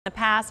the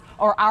past,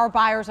 or our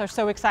buyers are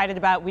so excited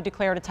about we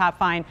declared a top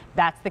find.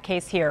 That's the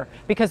case here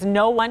because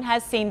no one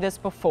has seen this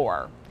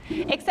before,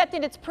 except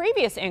in its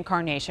previous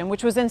incarnation,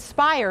 which was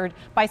inspired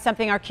by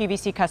something our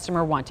QVC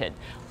customer wanted.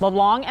 The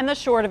long and the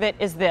short of it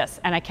is this,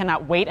 and I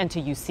cannot wait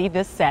until you see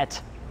this set.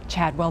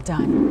 Chad, well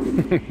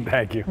done.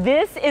 Thank you.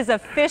 This is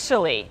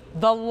officially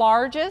the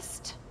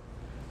largest,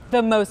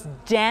 the most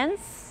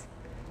dense,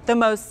 the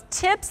most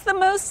tips, the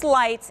most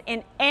lights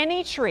in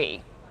any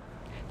tree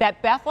that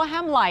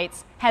Bethlehem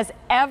Lights has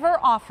ever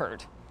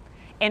offered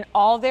in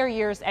all their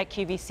years at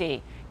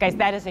QVC. Guys,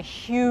 that is a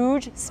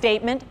huge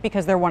statement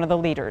because they're one of the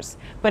leaders.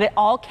 But it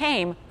all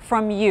came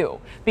from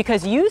you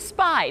because you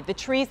spied the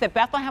trees that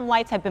Bethlehem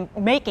Lights have been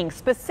making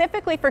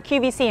specifically for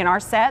QVC in our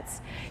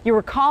sets. You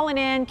were calling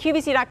in,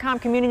 QVC.com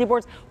community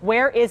boards,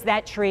 where is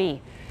that tree?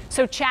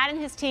 So Chad and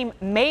his team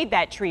made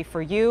that tree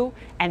for you,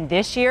 and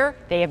this year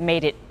they have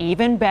made it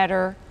even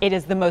better. It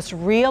is the most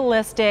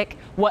realistic,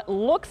 what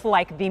looks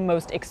like the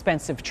most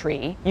expensive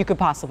tree you could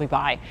possibly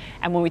buy.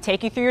 And when we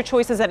take you through your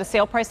choices at a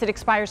sale price that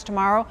expires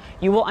tomorrow,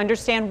 you will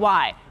understand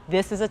why.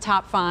 This is a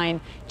top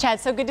find. Chad,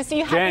 so good to see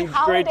you. Happy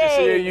holidays. Great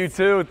to see you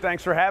too.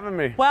 Thanks for having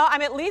me. Well,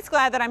 I'm at least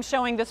glad that I'm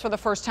showing this for the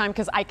first time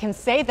because I can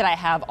say that I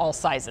have all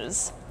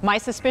sizes. My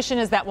suspicion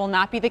is that will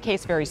not be the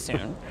case very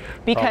soon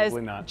because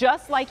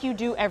just like you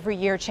do every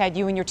year, Chad,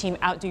 you and your team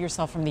outdo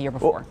yourself from the year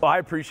before. Well, I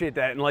appreciate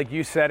that. And like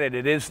you said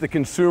it is the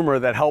consumer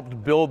that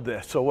helped build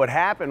this. So what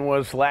happened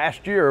was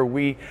last year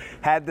we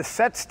had the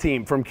sets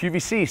team from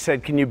QVC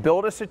said, can you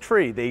build us a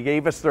tree? They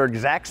gave us their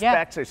exact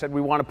specs. They said,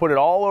 we want to put it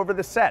all over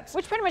the sets.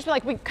 Which pretty much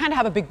like we kind of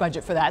have a big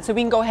budget for that. So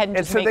we can go ahead and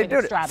just make it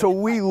extravagant. So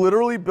we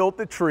literally built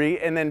the tree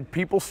and then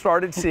people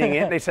started seeing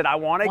it. They said, I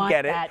want to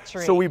get it.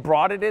 So we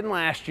brought it in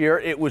last year.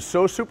 It was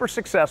so super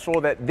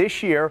successful that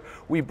this year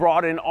we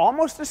brought in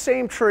almost the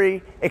same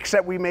tree,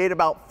 except we made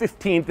about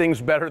 15 things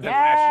better than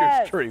last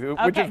year's tree,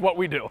 which is what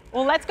we do.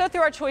 Well, let's go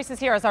through our choices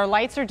here as our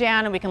lights are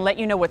down and we can let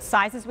you know what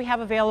sizes we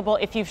have available.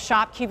 If you've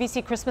shopped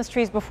QVC Christmas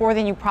trees before,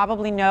 then you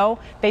probably know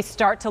they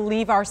start to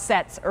leave our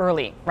sets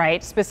early,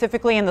 right?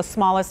 Specifically in the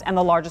smallest and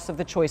the largest of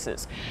the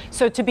choices.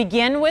 So to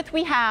begin with,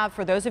 we have,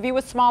 for those of you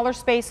with smaller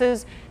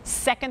spaces,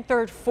 second,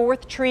 third,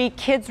 fourth tree,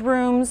 kids'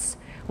 rooms.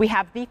 We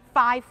have the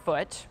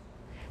 5-foot.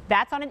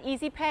 That's on an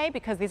easy pay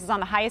because this is on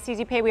the highest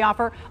easy pay we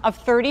offer of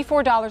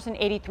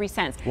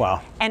 $34.83.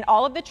 Wow. And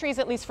all of the trees,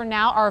 at least for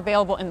now, are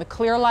available in the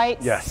clear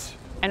lights. Yes.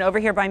 And over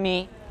here by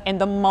me, in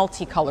the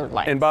multicolored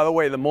lights. And by the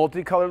way, the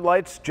multicolored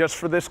lights, just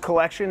for this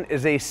collection,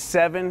 is a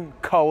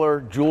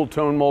 7-color jewel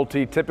tone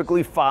multi,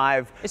 typically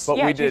 5, but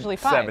we did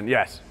 7.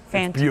 Yes.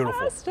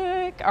 Fantastic. It's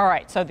beautiful. All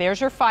right, so there's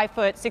your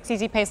 5-foot, 6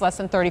 easy pays less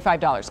than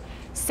 $35.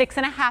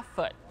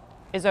 6.5-foot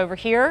is over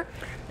here.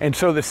 And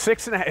so the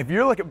 6.5, if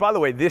you're looking, by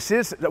the way,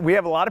 we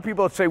have a lot of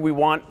people that say we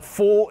want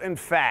full and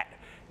fat.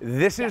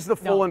 This is the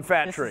full and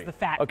fat tree. This is the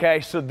fat.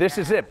 Okay, so this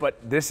is it, but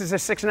this is a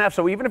 6.5.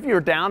 So even if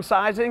you're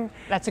downsizing.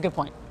 That's a good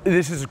point.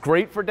 This is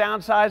great for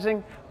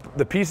downsizing.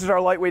 The pieces are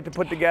lightweight to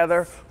put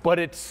together, but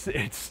it's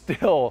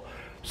still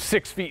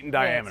 6 feet in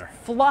diameter.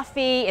 It's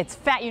fluffy, it's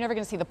fat. You're never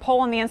going to see the pole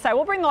on the inside.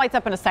 We'll bring the lights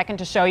up in a second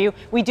to show you.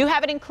 We do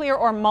have it in clear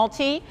or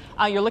multi.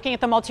 You're looking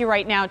at the multi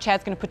right now.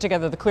 Chad's going to put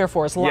together the clear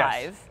for us live.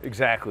 Yes,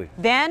 exactly.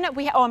 Then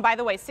we and by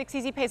the way, 6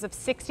 easy pays of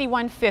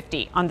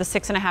 $61.50 on the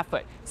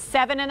 6.5-foot.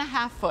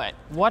 7.5-foot.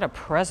 What a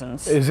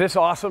presence. Is this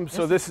awesome?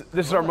 So this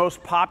is our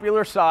most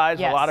popular size.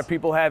 Yes. A lot of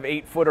people have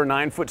 8-foot or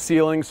 9-foot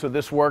ceilings, so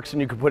this works,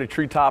 and you can put a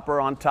tree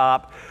topper on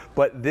top.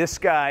 But this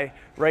guy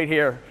right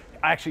here,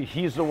 actually,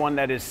 he's the one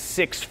that is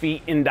 6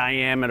 feet in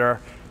diameter.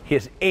 He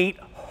has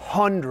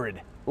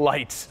 800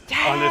 lights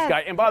on this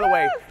guy. And by the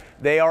way,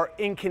 they are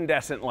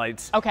incandescent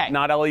lights,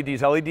 not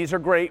LEDs. LEDs are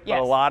great, but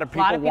a lot of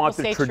people want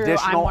the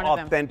traditional,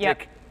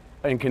 authentic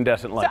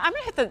incandescent lights. So I'm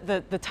going to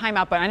hit the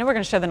timeout button. I know we're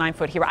going to show the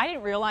 9-foot here. I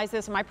didn't realize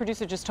this. My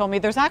producer just told me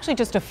there's actually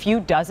just a few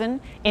dozen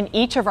in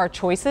each of our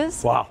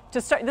choices. Wow.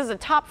 This is a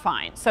top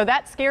find. So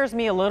that scares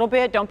me a little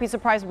bit. Don't be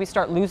surprised if we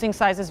start losing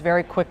sizes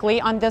very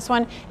quickly on this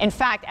one. In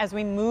fact, as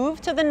we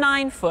move to the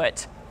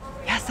 9-foot,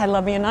 yes, I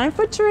love me a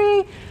 9-foot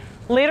tree.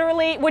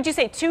 Literally, would you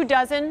say 2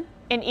 dozen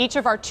in each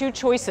of our 2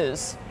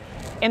 choices?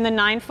 In the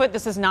 9-foot,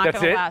 this is not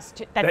going to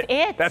last. That's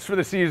it. That's for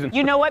the season.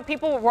 You know what?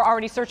 People were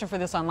already searching for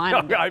this online.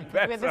 I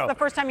bet This is the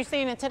first time you're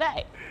seeing it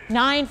today.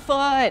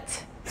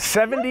 9-foot.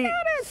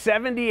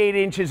 78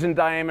 inches in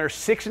diameter,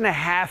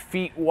 6.5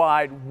 feet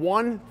wide,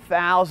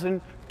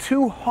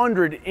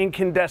 1,200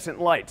 incandescent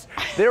lights.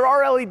 There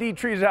are LED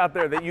trees out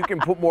there that you can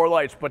put more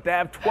lights, but to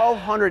have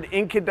 1,200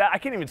 incandescent, I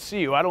can't even see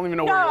you. I don't even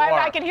know where you are.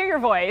 I can hear your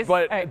voice.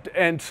 But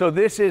and so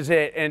this is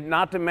it, and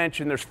not to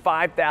mention there's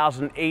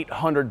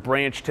 5,800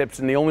 branch tips,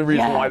 and the only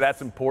reason why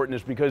that's important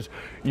is because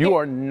you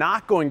are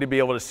not going to be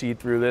able to see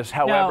through this.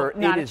 However,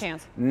 it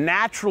is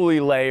naturally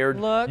layered.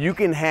 Look, you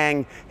can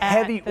hang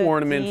heavy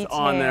ornaments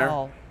on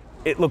there.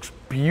 It looks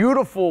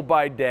beautiful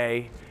by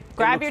day.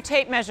 Grab your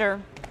tape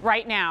measure.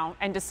 right now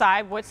and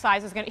decide what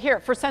size is going to, here,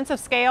 for sense of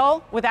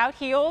scale, without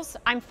heels,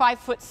 I'm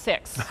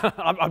 5'6".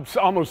 I'm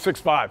almost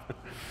 6'5".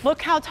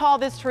 Look how tall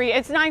this tree,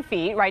 it's 9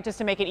 feet, right, just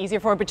to make it easier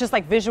for it, but just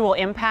like visual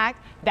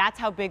impact, that's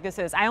how big this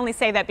is. I only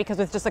say that because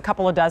with just a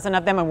couple of dozen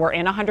of them and we're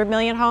in 100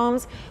 million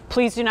homes,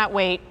 please do not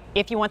wait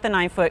if you want the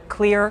 9-foot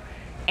clear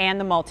and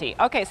the multi.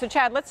 Okay, so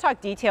Chad, let's talk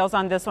details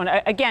on this one.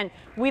 Again,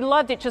 we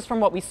loved it just from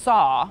what we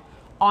saw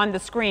on the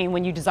screen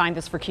when you designed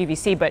this for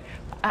QVC, but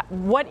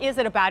what is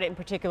it about it in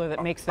particular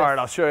that makes this? All right,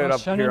 I'll show you it up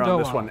here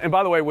on this one. And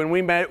by the way,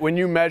 when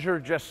you measure,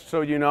 just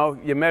so you know,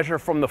 you measure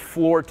from the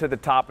floor to the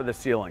top of the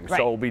ceiling. Right.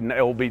 So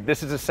it will be.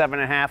 This is a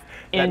 7.5.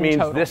 That means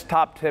total. This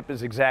top tip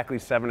is exactly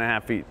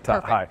 7.5 feet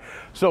high.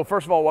 So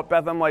first of all, what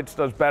Bethlehem Lights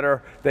does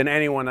better than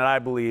anyone that I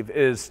believe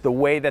is the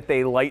way that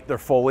they light their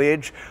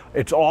foliage.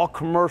 It's all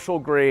commercial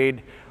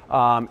grade,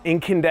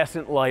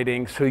 incandescent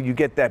lighting, so you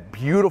get that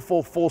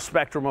beautiful full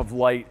spectrum of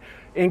light.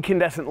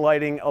 Incandescent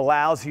lighting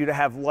allows you to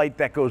have light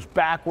that goes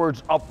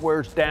backwards,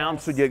 upwards, down,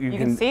 so you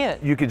can see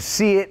it. You can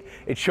see it.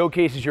 It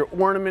showcases your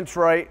ornaments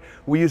right.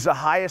 We use the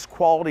highest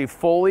quality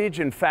foliage.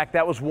 In fact,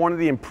 that was one of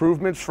the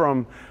improvements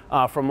from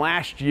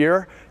last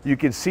year. You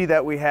can see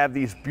that we have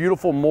these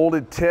beautiful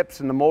molded tips,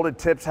 and the molded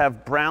tips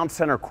have brown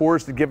center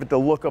cores to give it the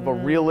look of a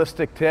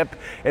realistic tip.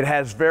 It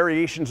has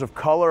variations of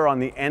color on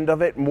the end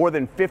of it. More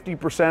than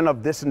 50%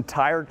 of this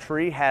entire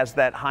tree has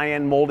that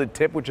high-end molded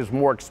tip, which is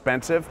more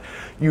expensive.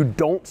 You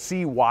don't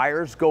see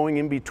wires going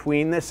in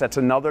between this. That's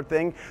another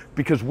thing,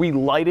 because we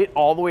light it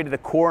all the way to the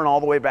core and all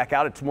the way back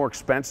out. It's more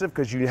expensive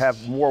because you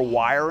have more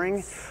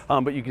wiring,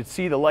 but you can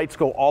see the lights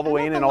go all the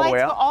way in and all the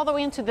way out. The lights go all the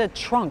way into the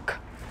trunk.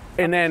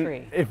 And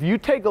then if you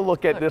take a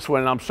look at this one,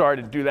 and I'm sorry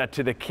to do that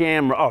to the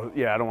camera. Oh,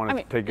 yeah, I don't want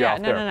to take you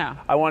off there. No.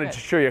 I wanted to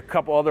show you a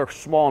couple other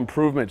small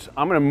improvements.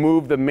 I'm going to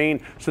move the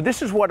main. So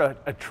this is what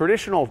a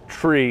traditional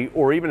tree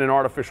or even an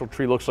artificial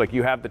tree looks like.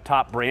 You have the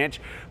top branch,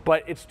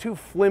 but it's too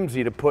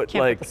flimsy to put, you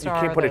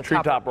can't put a tree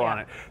topper on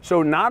it.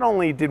 So not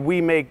only did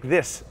we make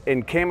this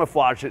and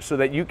camouflage it so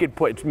that you could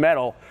put, it's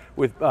metal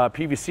with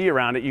PVC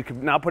around it, you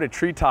can now put a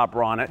tree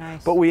topper on it,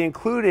 but we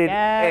included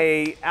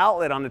a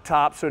outlet on the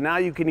top, so now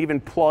you can even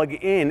plug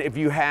in. If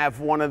you have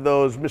one of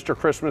those Mr.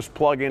 Christmas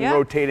plug-in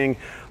rotating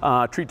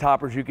tree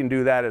toppers, you can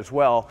do that as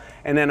well.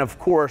 And then of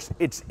course,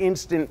 it's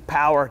instant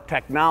power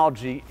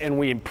technology, and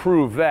we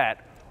improve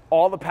that.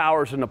 All the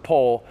power's in the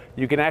pole.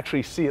 You can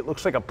actually see it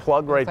looks like a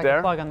plug right there.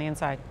 A plug on the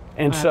inside.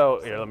 And so,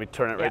 here, let me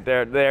turn it right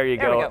there. There you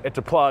go. It's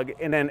a plug.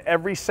 And then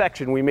every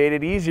section, we made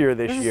it easier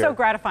this year. This is so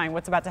gratifying.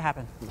 What's about to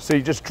happen? So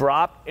you just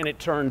drop and it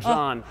turns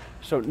on.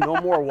 So no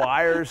more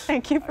wires.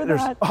 Thank you for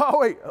that. Oh,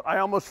 wait, I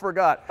almost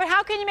forgot. But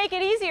how can you make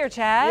it easier,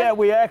 Chad? Yeah,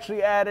 we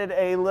actually added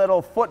a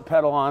little foot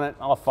pedal on it.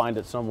 I'll find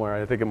it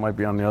somewhere. I think it might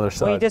be on the other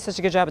side. Well, you did such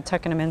a good job of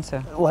tucking them in, so.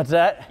 What's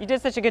that? You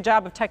did such a good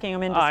job of tucking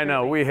them in. I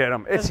know, we hit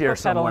them. It's here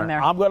somewhere.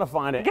 I'm going to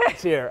find it.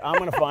 It's here. I'm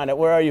going to find it.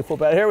 Where are you, foot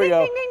pedal? Here we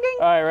go. Ding, ding, ding.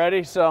 All right,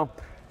 ready? So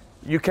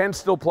you can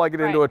still plug it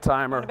into a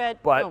timer,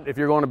 but if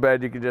you're going to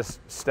bed, you can just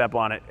step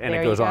on it and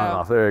it goes on and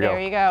off. There you go.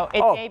 There you go.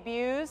 It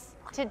debuts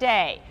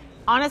today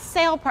on a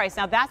sale price.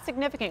 Now that's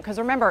significant because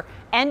remember,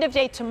 end of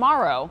day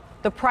tomorrow,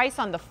 the price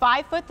on the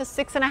 5-foot, the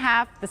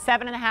 6.5, the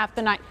 7.5,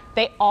 the 9,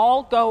 they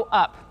all go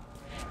up.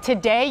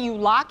 Today you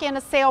lock in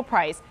a sale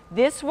price.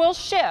 This will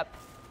ship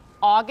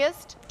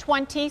August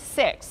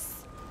 26th.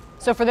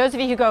 So for those of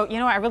you who go, you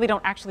know, I really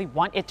don't actually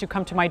want it to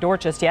come to my door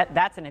just yet,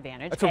 that's an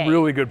advantage. That's a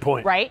really good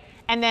point. Right?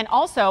 And then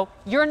also,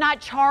 you're not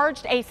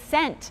charged a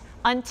cent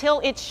until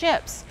it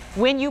ships.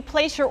 When you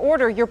place your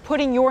order, you're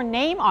putting your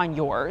name on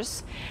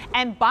yours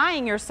and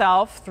buying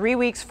yourself 3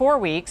 weeks, 4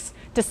 weeks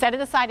to set it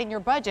aside in your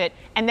budget,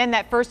 and then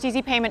that first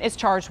easy payment is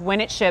charged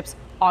when it ships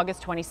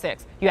August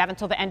 26th. You have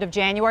until the end of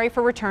January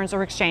for returns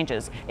or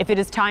exchanges. If it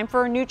is time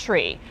for a new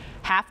tree,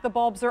 half the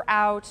bulbs are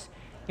out,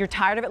 you're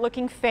tired of it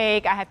looking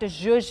fake, I have to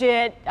zhuzh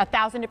it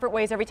 1,000 different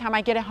ways every time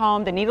I get it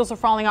home, the needles are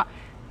falling off.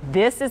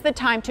 This is the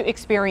time to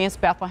experience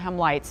Bethlehem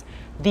Lights,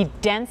 the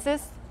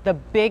densest, the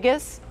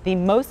biggest, the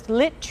most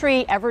lit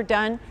tree ever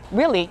done,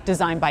 really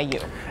designed by you.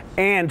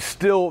 And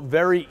still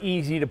very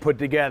easy to put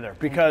together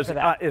because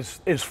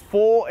as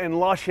full and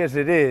lush as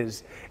it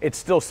is, it's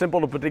still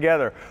simple to put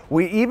together.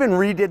 We even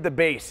redid the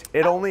base.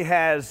 It only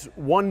has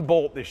 1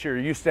 bolt this year.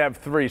 It used to have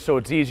 3, so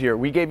it's easier.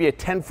 We gave you a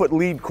 10-foot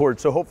lead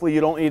cord, so hopefully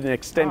you don't need an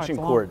extension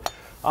cord.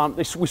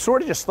 We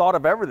sort of just thought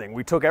of everything.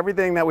 We took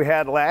everything that we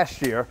had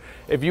last year.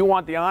 If you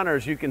want the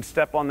honors, you can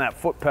step on that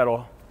foot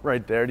pedal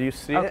right there. Do you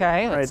see it?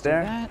 Okay, right let's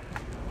there. Do that.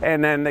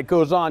 And then it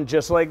goes on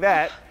just like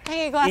that.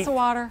 Hey, a glass of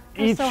water.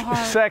 Each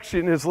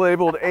section is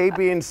labeled A,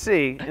 B, and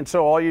C, and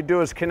so all you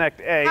do is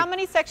connect A. How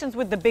many sections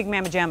would the big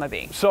Mamma Jamma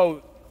be?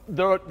 So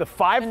the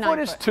 5-foot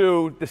is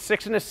 2, the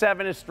 6 and the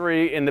 7 is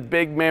 3, and the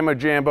big Mamma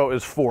Jambo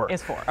is 4.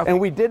 Okay. And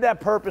we did that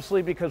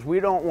purposely because we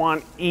don't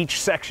want each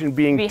section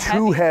being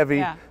too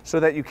heavy so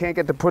that you can't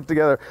get to put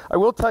together. I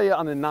will tell you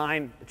on the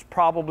 9, it's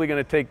probably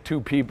going to take 2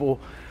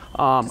 people.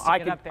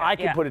 I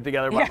could put it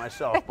together by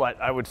myself, but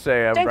I would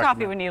say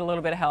Coffee would need a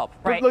little bit of help,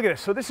 right? Look at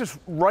this. So this is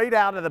right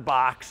out of the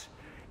box.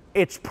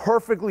 It's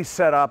perfectly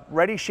set up,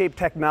 ready shape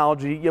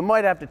technology. You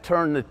might have to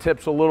turn the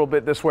tips a little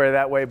bit this way or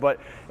that way, but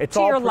it's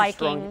all pretty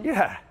strong.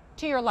 Yeah.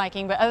 To your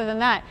liking, but other than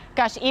that,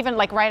 gosh, even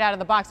like right out of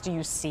the box, do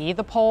you see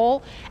the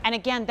pole? And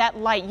again, that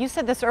light, you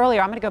said this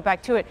earlier, I'm going to go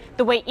back to it.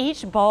 The way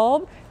each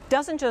bulb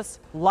doesn't just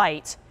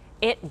light,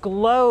 it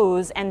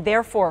glows and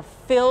therefore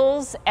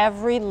fills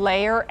every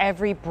layer,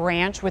 every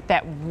branch with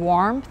that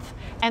warmth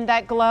and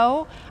that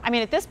glow. I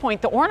mean, at this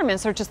point, the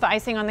ornaments are just the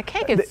icing on the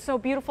cake. It's so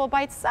beautiful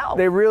by itself.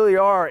 They really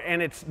are,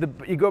 and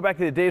you go back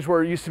to the days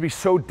where it used to be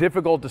so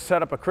difficult to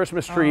set up a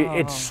Christmas tree.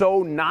 It's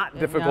so not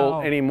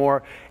difficult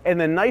anymore. And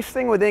the nice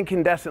thing with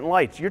incandescent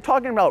lights, you're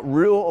talking about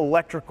real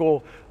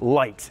electrical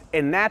lights,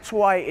 and that's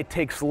why it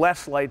takes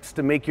less lights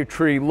to make your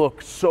tree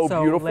look so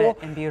beautiful. Lit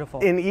and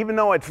beautiful. And even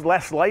though it's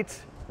less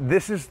lights,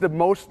 this is the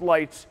most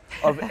lights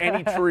of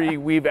any tree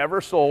we've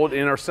ever sold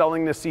and are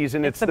selling this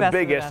season. It's the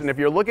biggest, and if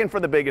you're looking for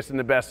the biggest and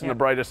the best and the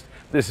brightest,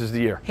 this is the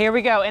year. Here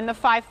we go. In the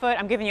 5 foot,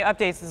 I'm giving you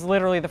updates. This is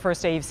literally the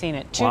first day you've seen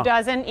it. 2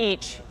 dozen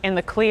each in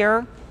the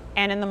clear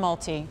and in the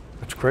multi.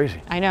 That's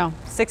crazy. I know.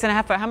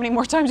 6.5 foot. How many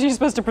more times are you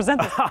supposed to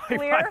present this?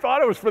 Clear? I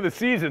thought it was for the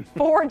season.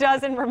 4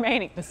 dozen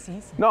remaining. The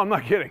season? No, I'm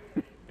not kidding.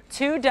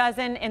 2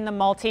 dozen in the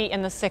multi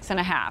in the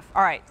 6.5.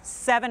 All right,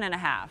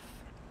 7.5.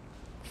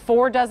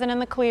 4 dozen in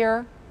the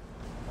clear.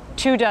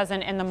 2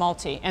 dozen in the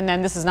multi, and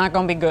then this is not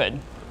going to be good.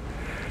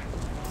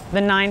 The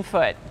 9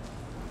 foot,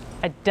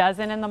 12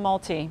 in the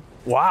multi.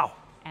 Wow.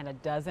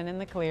 And 12 in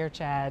the clear,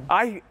 Chad.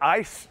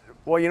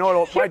 Well, you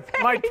know what?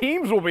 My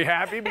teams will be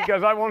happy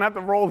because I won't have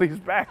to roll these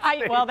back.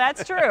 Well,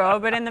 that's true.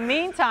 But in the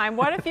meantime,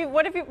 what if you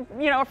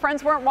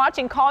friends weren't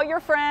watching? Call your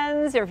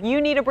friends. If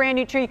you need a brand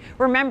new tree,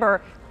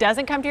 remember,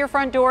 doesn't come to your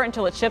front door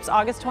until it ships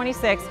August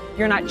 26th.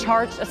 You're not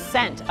charged a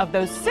cent of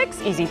those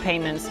 6 easy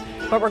payments.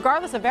 But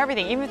regardless of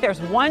everything, even if there's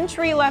 1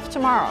 tree left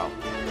tomorrow,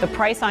 the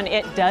price on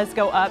it does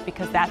go up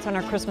because that's when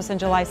our Christmas in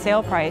July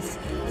sale price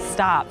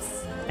stops.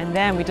 And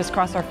then we just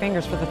cross our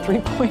fingers for the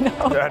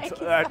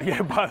 3.0.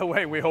 Yeah, by the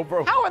way, we hope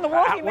we're... How in the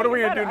world what are we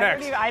going to do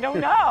next? I don't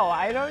know.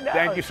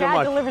 Thank you so Chad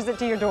much. delivers it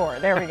to your door.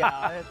 There we go.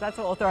 That's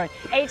what we'll throw in.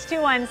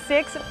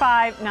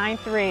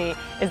 H216593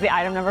 is the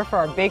item number for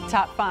our big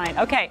top find.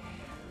 Okay.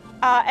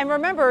 And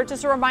remember,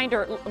 just a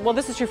reminder, well,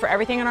 this is true for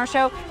everything in our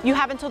show, you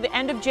have until the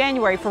end of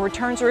January for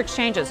returns or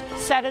exchanges.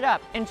 Set it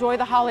up. Enjoy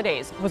the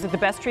holidays. Was it the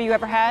best tree you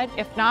ever had?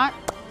 If not,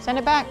 send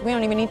it back. We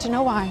don't even need to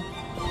know why.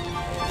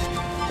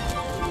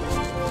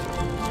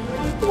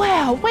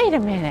 Well, wait a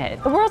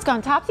minute. The world's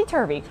gone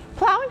topsy-turvy.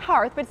 Plow and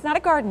Hearth, but it's not a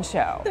garden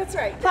show. That's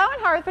right. Plow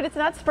and Hearth, but it's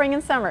not spring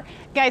and summer.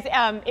 Guys,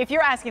 if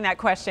you're asking that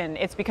question,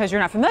 it's because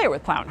you're not familiar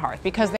with Plow and Hearth, because